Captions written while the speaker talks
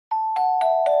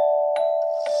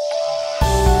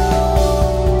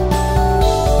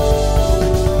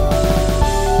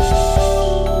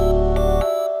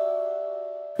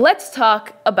Let's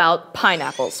talk about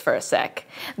pineapples for a sec.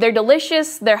 They're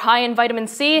delicious, they're high in vitamin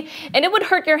C, and it would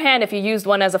hurt your hand if you used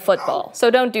one as a football, so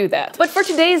don't do that. But for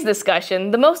today's discussion,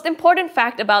 the most important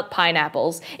fact about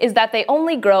pineapples is that they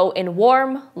only grow in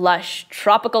warm, lush,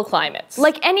 tropical climates.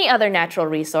 Like any other natural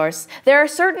resource, there are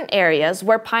certain areas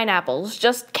where pineapples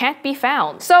just can't be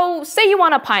found. So say you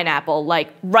want a pineapple,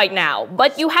 like right now,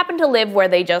 but you happen to live where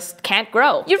they just can't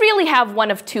grow. You really have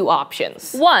one of two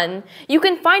options. One, you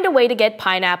can find a way to get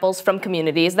pineapples from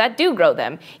communities that do grow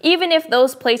them, even if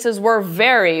those places were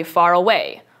very far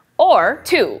away. Or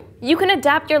two, you can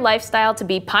adapt your lifestyle to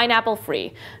be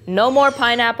pineapple-free. No more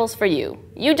pineapples for you.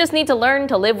 You just need to learn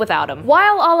to live without them.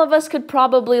 While all of us could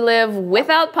probably live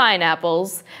without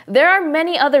pineapples, there are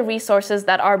many other resources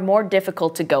that are more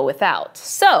difficult to go without.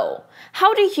 So,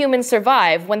 how do humans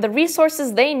survive when the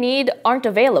resources they need aren't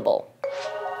available?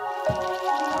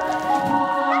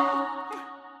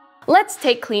 Let's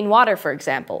take clean water, for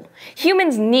example.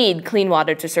 Humans need clean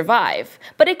water to survive,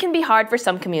 but it can be hard for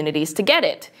some communities to get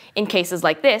it. In cases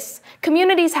like this,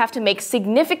 communities have to make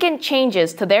significant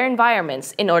changes to their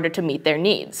environments in order to meet their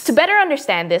needs. To better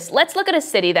understand this, let's look at a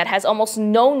city that has almost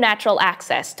no natural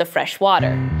access to fresh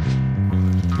water.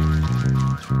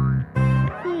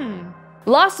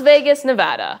 Las Vegas,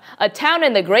 Nevada, a town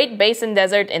in the Great Basin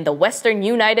Desert in the western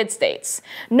United States.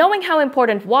 Knowing how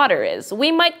important water is,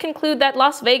 we might conclude that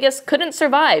Las Vegas couldn't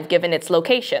survive given its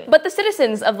location. But the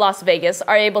citizens of Las Vegas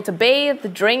are able to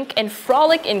bathe, drink, and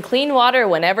frolic in clean water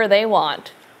whenever they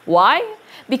want. Why?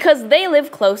 Because they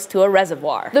live close to a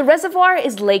reservoir. The reservoir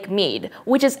is Lake Mead,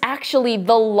 which is actually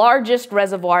the largest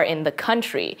reservoir in the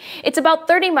country. It's about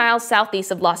 30 miles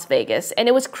southeast of Las Vegas, and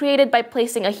it was created by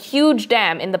placing a huge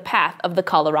dam in the path of the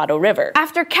Colorado River.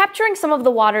 After capturing some of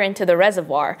the water into the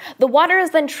reservoir, the water is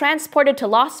then transported to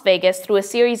Las Vegas through a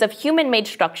series of human-made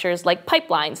structures like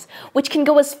pipelines, which can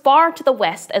go as far to the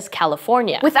west as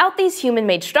California. Without these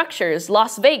human-made structures,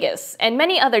 Las Vegas, and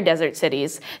many other desert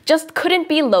cities, just couldn't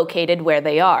be located where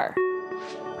they are.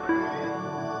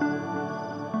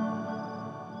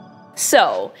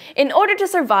 So, in order to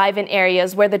survive in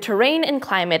areas where the terrain and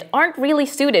climate aren't really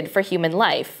suited for human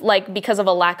life, like because of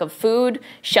a lack of food,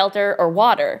 shelter, or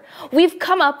water, we've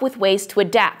come up with ways to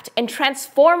adapt and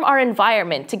transform our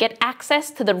environment to get access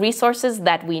to the resources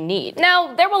that we need.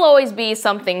 Now, there will always be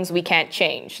some things we can't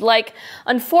change, like,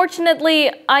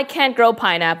 unfortunately, I can't grow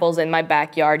pineapples in my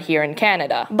backyard here in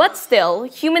Canada. But still,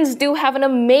 humans do have an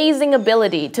amazing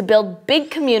ability to build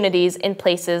big communities in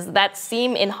places that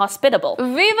seem inhospitable.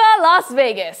 Viva Las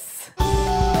Vegas!